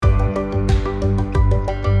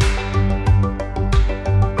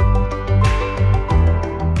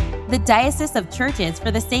Diocese of Churches for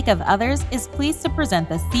the Sake of Others is pleased to present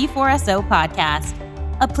the C4SO podcast,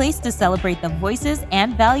 a place to celebrate the voices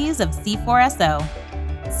and values of C4SO.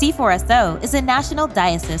 C4SO is a national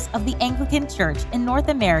diocese of the Anglican Church in North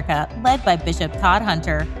America led by Bishop Todd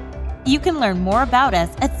Hunter. You can learn more about us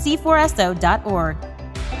at c4so.org.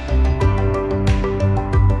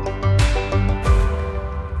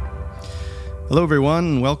 Hello,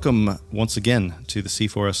 everyone. Welcome once again to the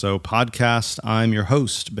C4SO podcast. I'm your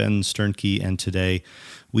host, Ben Sternke, and today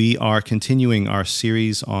we are continuing our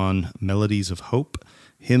series on Melodies of Hope,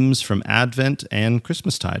 hymns from Advent and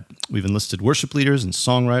Christmastide. We've enlisted worship leaders and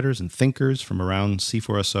songwriters and thinkers from around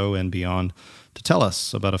C4SO and beyond to tell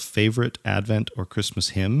us about a favorite Advent or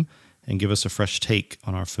Christmas hymn and give us a fresh take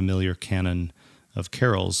on our familiar canon of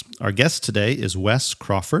carols. Our guest today is Wes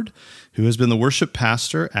Crawford, who has been the worship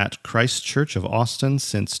pastor at Christ Church of Austin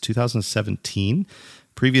since 2017.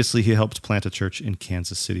 Previously, he helped plant a church in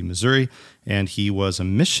Kansas City, Missouri, and he was a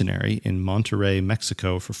missionary in Monterrey,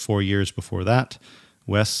 Mexico for 4 years before that.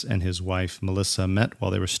 Wes and his wife, Melissa, met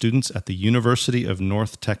while they were students at the University of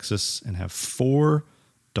North Texas and have 4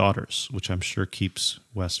 daughters, which I'm sure keeps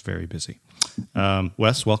Wes very busy.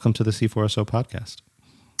 Wes, welcome to the C4SO podcast.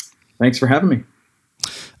 Thanks for having me.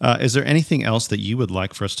 Is there anything else that you would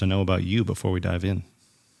like for us to know about you before we dive in?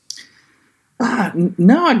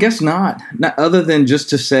 No, I guess not. Not other than just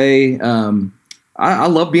to say, I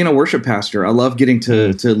love being a worship pastor. I love getting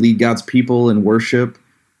to lead God's people in worship.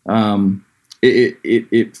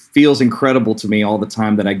 It feels incredible to me all the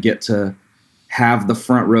time that I get to have the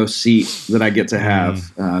front row seat that I get to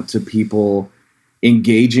have to people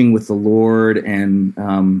engaging with the Lord,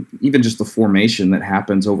 and even just the formation that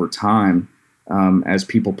happens over time as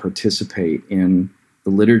people participate in the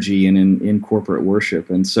liturgy and in corporate worship.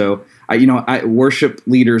 And so, worship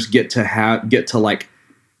leaders get to like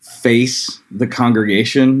face the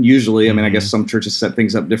congregation. Usually, I mean, I guess some churches set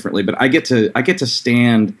things up differently, but I get to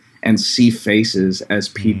stand and see faces as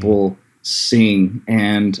people sing,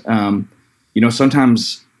 and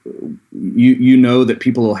sometimes you know that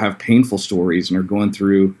people will have painful stories and are going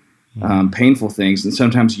through painful things, and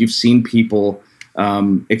sometimes you've seen people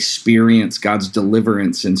experience God's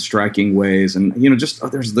deliverance in striking ways, and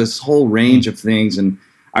there's this whole range of things, and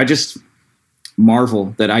I just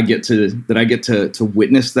marvel that I get to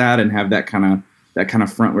witness that and have that kind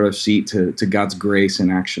of front row seat to God's grace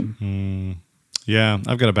in action. Yeah,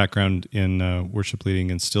 I've got a background in worship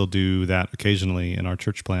leading and still do that occasionally in our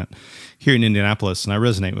church plant here in Indianapolis, and I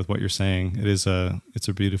resonate with what you're saying. It's a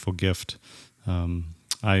beautiful gift. I'm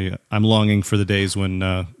longing for the days when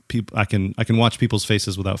I can watch people's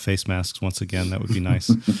faces without face masks once again. That would be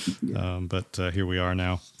nice. But here we are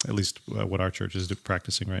now, at least what our church is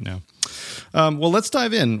practicing right now. Well, let's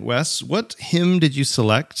dive in. Wes, what hymn did you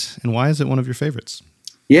select, and why is it one of your favorites?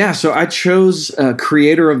 Yeah, so I chose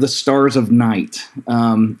Creator of the Stars of Night.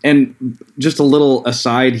 And just a little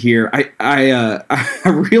aside here, I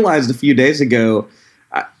realized a few days ago,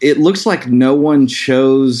 it looks like no one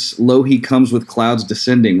chose Lo He Comes with Clouds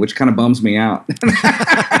Descending, which kind of bums me out.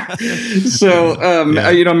 So,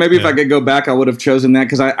 if I could go back, I would have chosen that,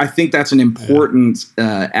 because I think that's an important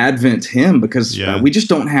Advent hymn, because we just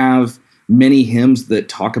don't have many hymns that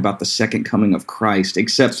talk about the second coming of Christ,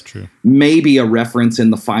 except maybe a reference in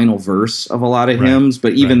the final verse of a lot of hymns.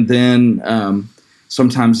 But even then,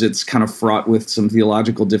 sometimes it's kind of fraught with some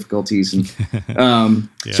theological difficulties. And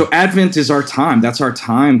so Advent is our time. That's our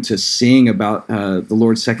time to sing about the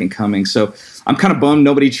Lord's second coming. So I'm kind of bummed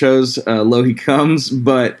nobody chose Lo He Comes,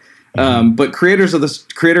 but Creator of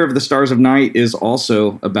the Stars of Night is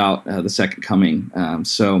also about the second coming.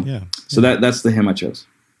 So that's the hymn I chose.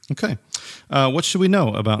 Okay. What should we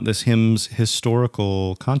know about this hymn's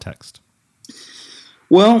historical context?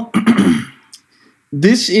 Well,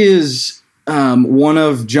 this is one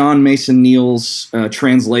of John Mason Neal's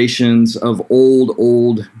translations of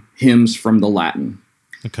old hymns from the Latin.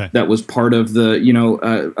 Okay. That was part of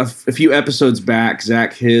the, a few episodes back,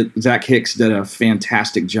 Zach Hicks did a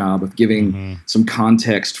fantastic job of giving some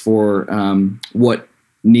context for what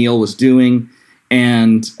Neal was doing.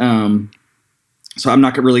 And so I'm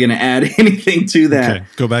not really going to add anything to that. Okay.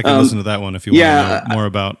 Go back and listen to that one if you want to know more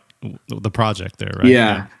about the project there, right?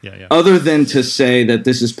 Yeah. Other than to say that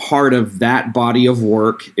this is part of that body of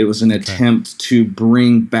work, it was an attempt to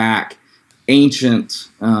bring back ancient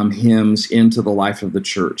hymns into the life of the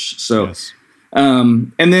church. So,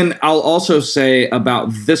 and then I'll also say about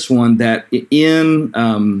this one that in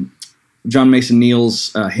John Mason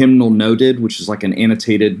Neal's hymnal noted, which is like an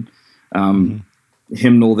annotated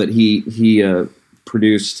hymnal that he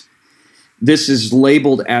produced, this is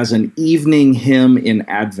labeled as an evening hymn in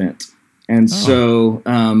Advent. And so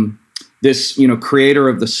this, creator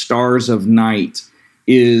of the stars of night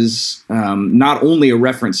is not only a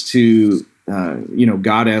reference to,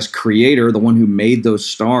 God as creator, the one who made those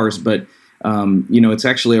stars, but, it's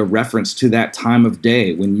actually a reference to that time of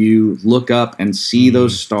day. When you look up and see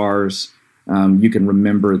those stars, you can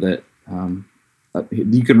remember that,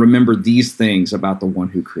 you can remember these things about the one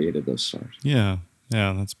who created those stars. Yeah,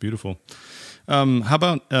 that's beautiful. How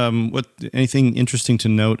about anything interesting to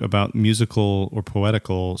note about musical or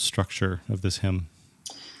poetical structure of this hymn?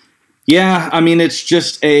 Yeah, it's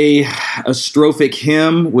just a strophic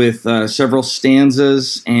hymn with several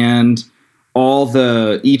stanzas, and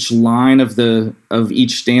each line of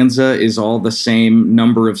each stanza is all the same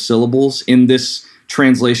number of syllables. In this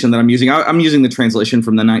translation that I'm using, I'm using the translation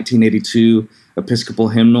from the 1982 Episcopal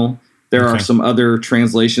Hymnal. There are some other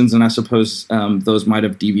translations, and I suppose those might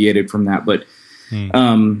have deviated from that, but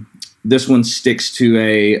this one sticks to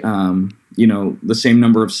the same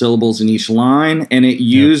number of syllables in each line, and it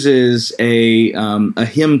uses a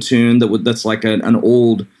hymn tune that's like an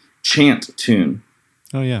old chant tune.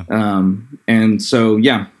 Oh yeah. And so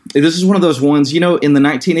this is one of those ones. In the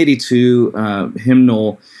 1982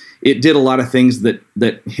 hymnal, it did a lot of things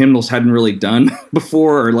that hymnals hadn't really done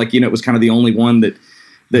before, or it was kind of the only one that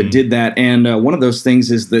did that. And one of those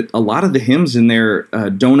things is that a lot of the hymns in there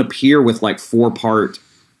don't appear with 4-part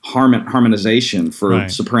harmonization for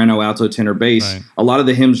soprano, alto, tenor, bass. Right. A lot of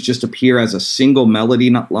the hymns just appear as a single melody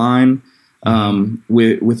line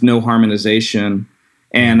with no harmonization.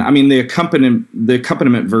 And the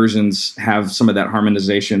accompaniment versions have some of that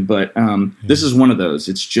harmonization, but this is one of those.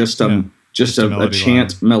 It's just a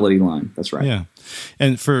chant melody line. That's right. Yeah.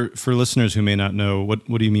 And for listeners who may not know, what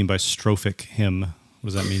do you mean by strophic hymn?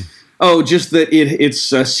 What does that mean? Oh, just that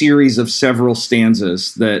it's a series of several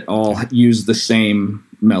stanzas that all use the same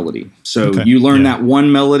melody. So you learn that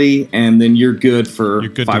one melody, and then you're good for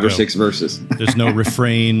 5 or 6 verses. There's no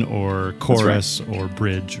refrain or chorus or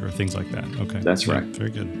bridge or things like that. Okay. That's right. Very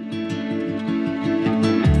good.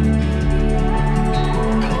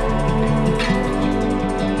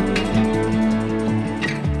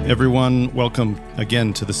 Everyone, welcome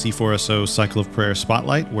again to the C4SO Cycle of Prayer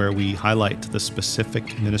Spotlight, where we highlight the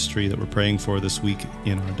specific ministry that we're praying for this week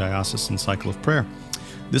in our diocesan cycle of prayer.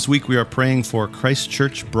 This week we are praying for Christ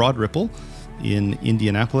Church Broad Ripple in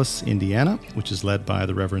Indianapolis, Indiana, which is led by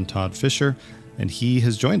the Reverend Todd Fisher, and he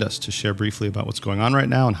has joined us to share briefly about what's going on right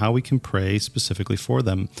now and how we can pray specifically for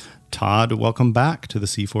them. Todd, welcome back to the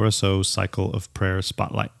C4SO Cycle of Prayer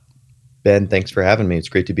Spotlight. Ben, thanks for having me. It's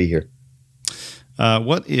great to be here.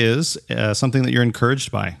 What is something that you're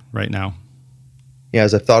encouraged by right now? Yeah,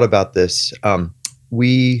 as I've thought about this,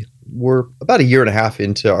 we were about a year and a half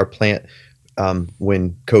into our plant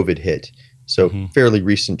when COVID hit. So fairly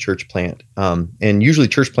recent church plant. And usually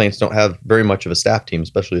church plants don't have very much of a staff team,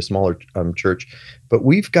 especially a smaller church. But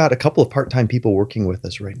we've got a couple of part-time people working with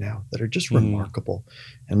us right now that are just remarkable.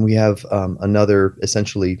 And we have another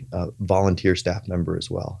essentially volunteer staff member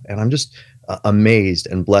as well. And I'm just amazed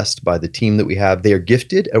and blessed by the team that we have. They are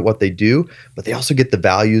gifted at what they do, but they also get the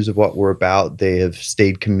values of what we're about. They have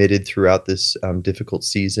stayed committed throughout this difficult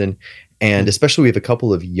season. And especially we have a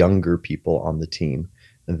couple of younger people on the team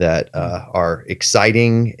that are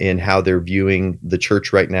exciting in how they're viewing the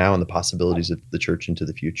church right now and the possibilities of the church into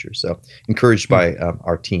the future. So encouraged by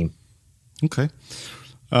our team. Okay.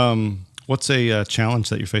 What's a challenge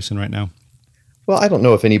that you're facing right now? Well, I don't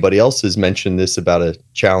know if anybody else has mentioned this about a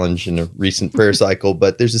challenge in a recent prayer cycle,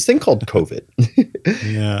 but there's this thing called COVID.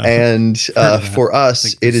 And for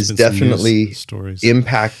us, it has definitely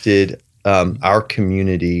impacted our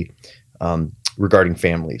community regarding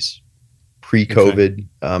families. Pre-COVID,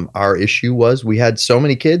 our issue was we had so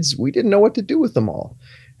many kids, we didn't know what to do with them all.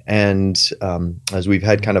 And as we've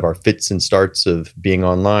had kind of our fits and starts of being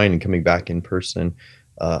online and coming back in person,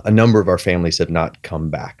 a number of our families have not come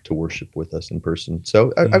back to worship with us in person.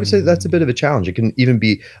 So I would say that's a bit of a challenge. It can even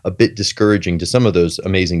be a bit discouraging to some of those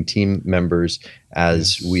amazing team members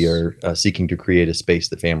as we are seeking to create a space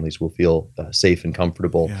that families will feel safe and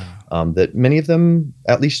comfortable, that many of them,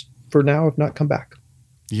 at least for now, have not come back.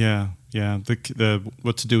 Yeah. The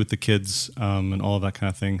what to do with the kids and all of that kind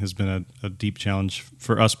of thing has been a deep challenge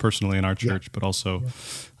for us personally in our church, but also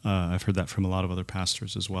I've heard that from a lot of other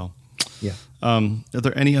pastors as well. Yeah. Are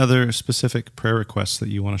there any other specific prayer requests that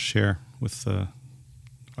you want to share with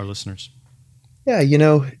our listeners? Yeah,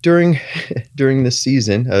 during this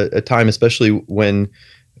season, a time especially when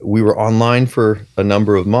we were online for a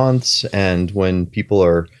number of months and when people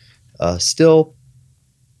are still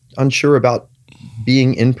unsure about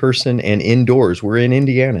being in person and indoors. We're in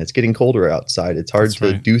Indiana. It's getting colder outside. It's hard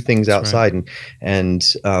to do things outside. And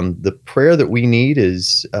the prayer that we need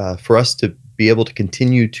is for us to be able to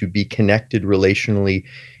continue to be connected relationally,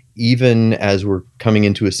 even as we're coming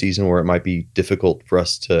into a season where it might be difficult for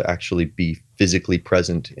us to actually be physically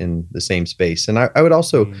present in the same space. And I would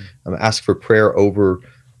also ask for prayer over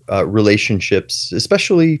relationships,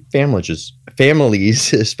 especially families,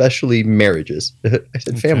 especially marriages. I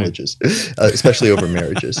said families, especially over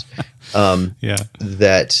marriages.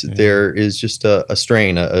 That there is just a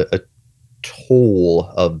strain, a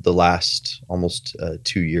toll of the last almost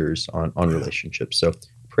 2 years on relationships. So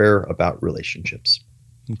prayer about relationships.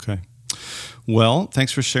 Okay. Well,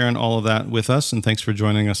 thanks for sharing all of that with us, and thanks for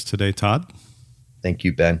joining us today, Todd. Thank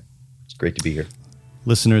you, Ben. It's great to be here.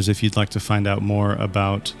 Listeners, if you'd like to find out more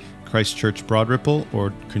about Christ Church Broad Ripple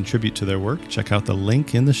or contribute to their work, check out the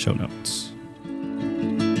link in the show notes.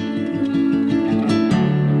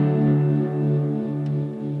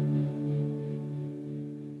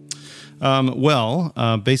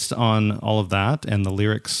 Based on all of that and the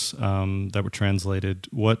lyrics that were translated,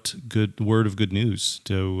 what good word of good news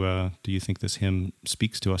do you think this hymn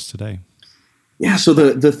speaks to us today? Yeah, so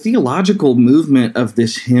the theological movement of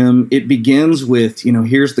this hymn, it begins with,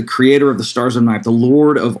 here's the creator of the stars of night, the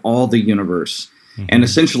Lord of all the universe. Mm-hmm. And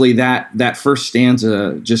essentially that first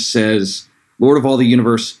stanza just says, Lord of all the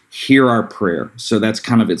universe, hear our prayer. So that's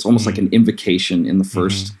it's almost like an invocation in the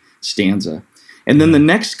first stanza. And then the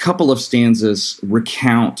next couple of stanzas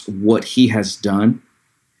recount what he has done.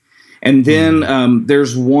 And then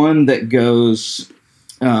there's one that goes,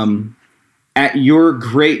 at your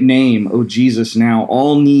great name, O Jesus, now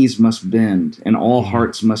all knees must bend and all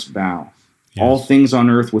hearts must bow. Yes. All things on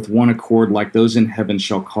earth with one accord, like those in heaven,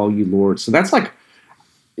 shall call you Lord. So that's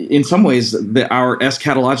in some ways, our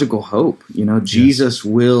eschatological hope. Jesus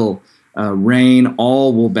will reign,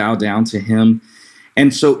 all will bow down to him.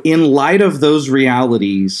 And so in light of those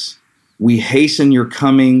realities, we hasten your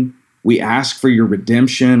coming. We ask for your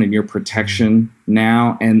redemption and your protection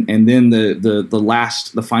now. And then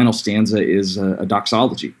the final stanza is a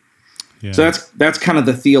doxology. Yeah. So that's kind of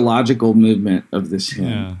the theological movement of this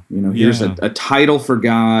hymn. Yeah. Here's a title for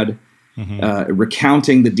God,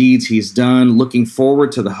 recounting the deeds he's done, looking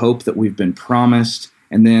forward to the hope that we've been promised.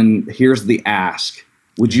 And then here's the ask.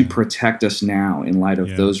 Would you protect us now in light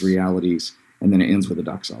of those realities? And then it ends with a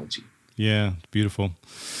doxology. Yeah, beautiful.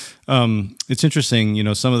 It's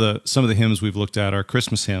interesting, some of the hymns we've looked at are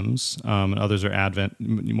Christmas hymns, and others are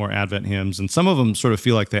more Advent hymns, and some of them sort of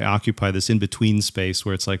feel like they occupy this in-between space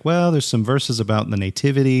where it's like, well, there's some verses about the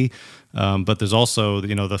nativity, but there's also,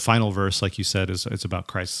 the final verse, like you said, it's about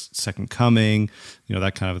Christ's second coming,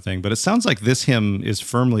 that kind of a thing. But it sounds like this hymn is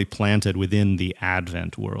firmly planted within the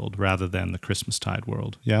Advent world rather than the Christmastide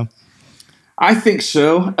world. Yeah? I think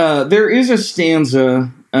so. There is a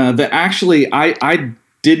stanza that actually I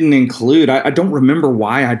didn't include. I don't remember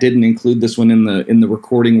why I didn't include this one in the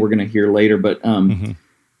recording we're going to hear later. But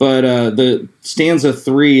the stanza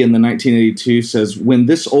 3 in the 1982 says, "When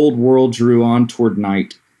this old world drew on toward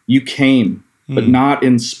night, you came, but not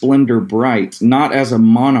in splendor bright, not as a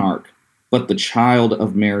monarch, but the child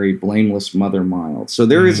of Mary, blameless mother mild." So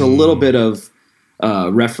there is a little bit of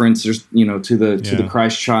reference, to the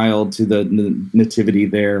Christ child, to the nativity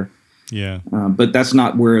there. Yeah. But that's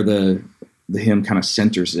not where the hymn kind of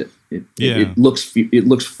centers it. It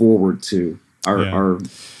looks forward to our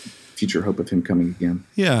future hope of him coming again.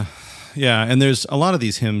 Yeah. Yeah, and there's a lot of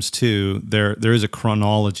these hymns too. There is a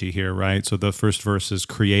chronology here, right? So the first verse is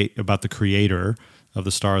about the creator of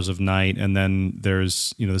the stars of night, and then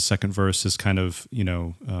there's the second verse is kind of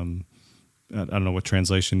I don't know what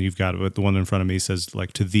translation you've got, but the one in front of me says,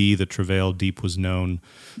 like, to thee the travail deep was known.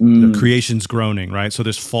 The creation's groaning, right? So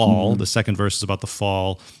there's fall. The second verse is about the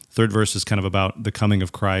fall. Third verse is kind of about the coming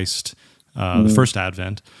of Christ, the first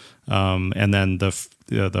Advent. And then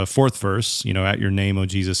the fourth verse, at your name, O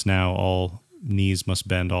Jesus, now all knees must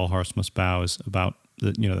bend, all hearts must bow, is about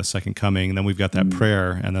the second coming. And then we've got that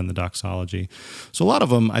prayer and then the doxology. So a lot of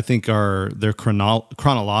them, I think, they're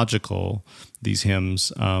chronological, these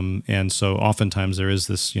hymns. And so oftentimes there is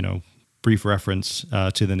this, brief reference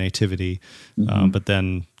to the nativity, but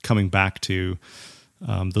then coming back to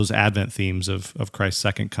those Advent themes of Christ's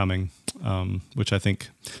second coming, which I think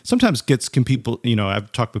sometimes people,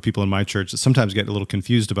 I've talked with people in my church that sometimes get a little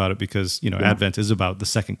confused about it because, Advent is about the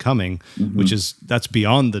second coming, that's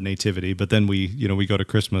beyond the nativity. But then we go to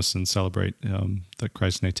Christmas and celebrate the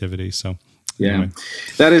Christ's nativity. So anyway.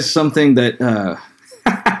 That is something that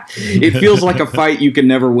it feels like a fight you can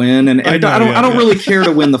never win, and I don't really care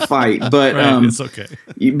to win the fight, but right, it's okay.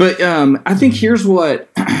 But I think here's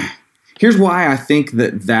here's why I think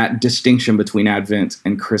that distinction between Advent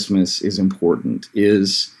and Christmas is important,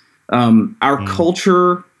 is our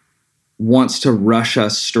culture wants to rush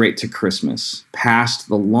us straight to Christmas, past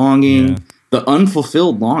the longing, the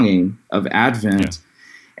unfulfilled longing of Advent.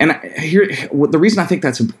 And the reason I think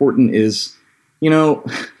that's important is,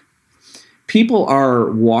 people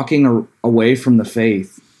are walking away from the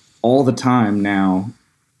faith all the time now,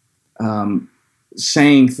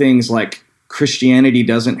 saying things like Christianity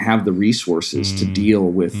doesn't have the resources to deal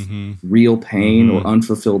with real pain or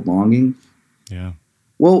unfulfilled longing. Yeah.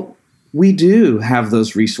 Well, we do have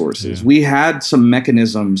those resources. Yeah. We had some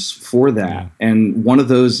mechanisms for that. Yeah. And one of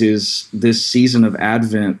those is this season of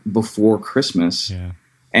Advent before Christmas. Yeah.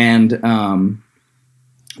 And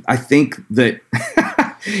I think that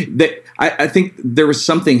I think there was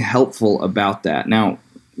something helpful about that. Now,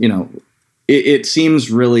 it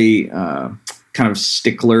seems really kind of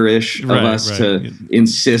stickler-ish of us to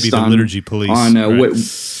insist on liturgy police,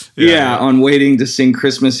 on waiting to sing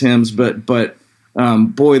Christmas hymns, but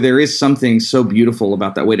boy, there is something so beautiful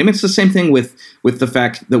about that wait. I mean, it's the same thing with the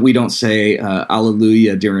fact that we don't say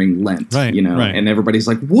Alleluia during Lent, and everybody's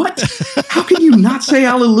like, what? How can you not say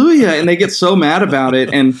Alleluia? And they get so mad about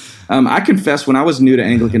it. And I confess, when I was new to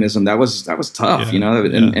Anglicanism, that was tough,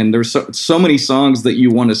 and there's so many songs that you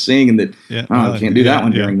want to sing and that I can't do that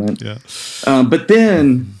one during Lent. Yeah. But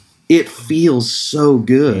then it feels so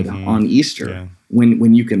good on Easter. Yeah.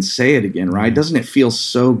 When you can say it again, right? Doesn't it feel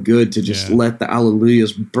so good to just let the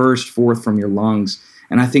Alleluias burst forth from your lungs?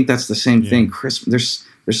 And I think that's the same thing. There's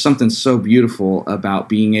something so beautiful about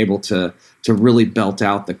being able to really belt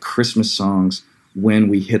out the Christmas songs when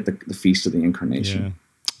we hit the Feast of the Incarnation. Yeah.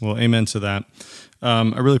 Well, amen to that.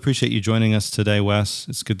 I really appreciate you joining us today, Wes.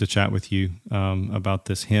 It's good to chat with you about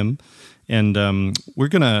this hymn. And we're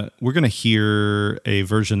gonna hear a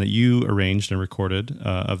version that you arranged and recorded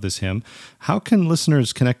of this hymn. How can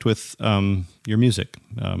listeners connect with your music?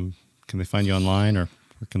 Can they find you online, or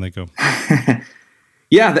where can they go?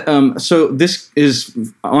 So this is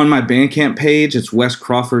on my Bandcamp page. It's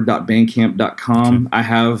wescrawford.bandcamp.com. I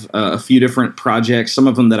have a few different projects, some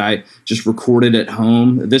of them that I just recorded at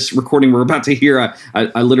home. This recording we're about to hear,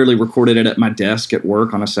 I literally recorded it at my desk at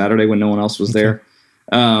work on a Saturday when no one else was there.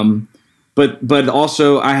 But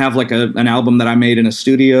also I have like an album that I made in a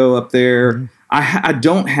studio up there. Mm-hmm. I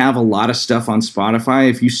don't have a lot of stuff on Spotify.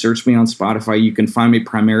 If you search me on Spotify, you can find me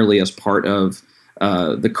primarily as part of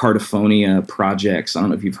the Cardiphonia projects. I don't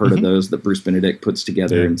know if you've heard of those that Bruce Benedict puts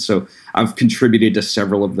together. Yeah. And so I've contributed to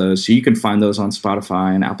several of those. So you can find those on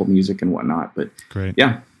Spotify and Apple Music and whatnot. But great.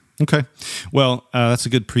 Yeah. Okay. Well, that's a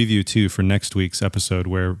good preview too for next week's episode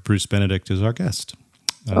where Bruce Benedict is our guest.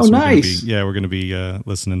 So nice. We're going to be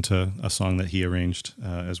listening to a song that he arranged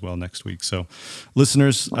as well next week. So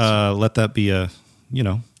listeners, let that be a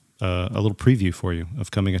little preview for you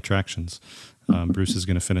of coming attractions. Bruce is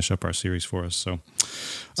going to finish up our series for us. So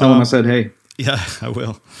tell him I said, hey. Yeah, I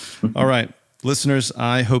will. All right. Listeners,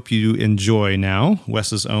 I hope you enjoy now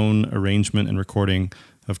Wes's own arrangement and recording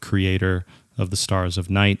of Creator of the Stars of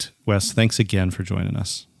Night. Wes, thanks again for joining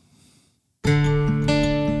us.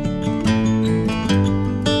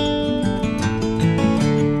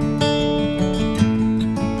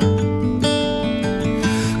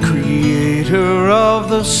 Of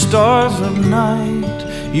the stars of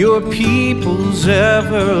night, your people's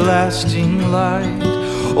everlasting light,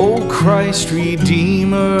 O Christ,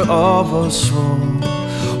 Redeemer of us all,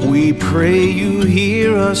 we pray you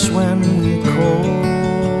hear us when we call.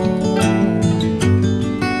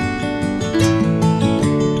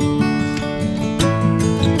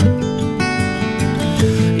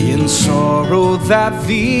 In sorrow that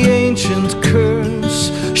the ancient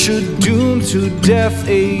curse should doom to death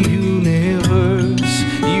a universe,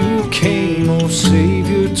 you came, O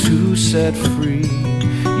Savior, to set free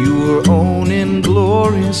your own in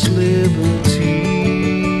glorious liberty.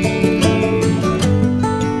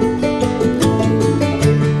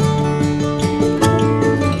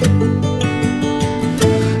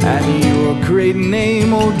 At your great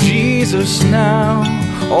name, O Jesus, now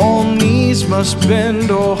all knees must bend,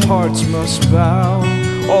 all hearts must bow,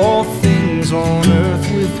 all things on earth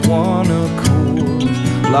with one accord,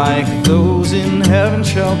 like those in heaven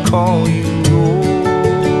shall call you Lord.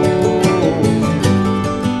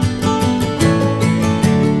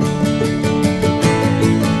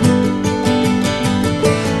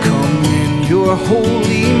 Come in your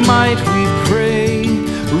holy might, we pray,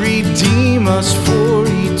 redeem us for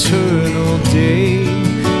eternal day,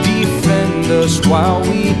 defend us while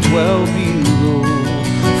we dwell below,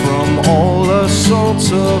 from all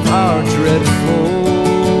assaults of our dread foe.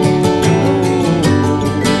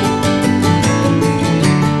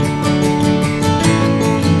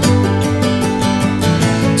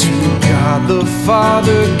 the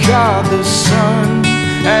Father, God the Son,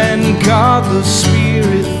 and God the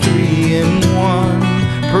Spirit, three in one.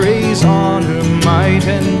 Praise, honor, might,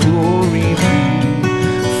 and glory be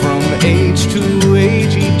from age to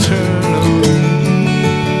age eternally.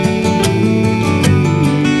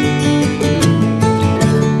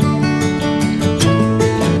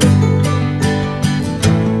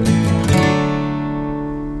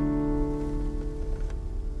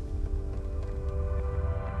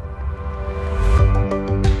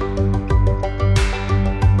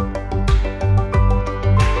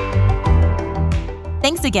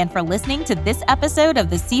 Thanks again for listening to this episode of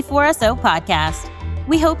the C4SO podcast.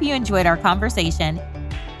 We hope you enjoyed our conversation.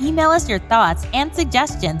 Email us your thoughts and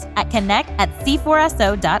suggestions at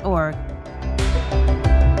connect@c4so.org.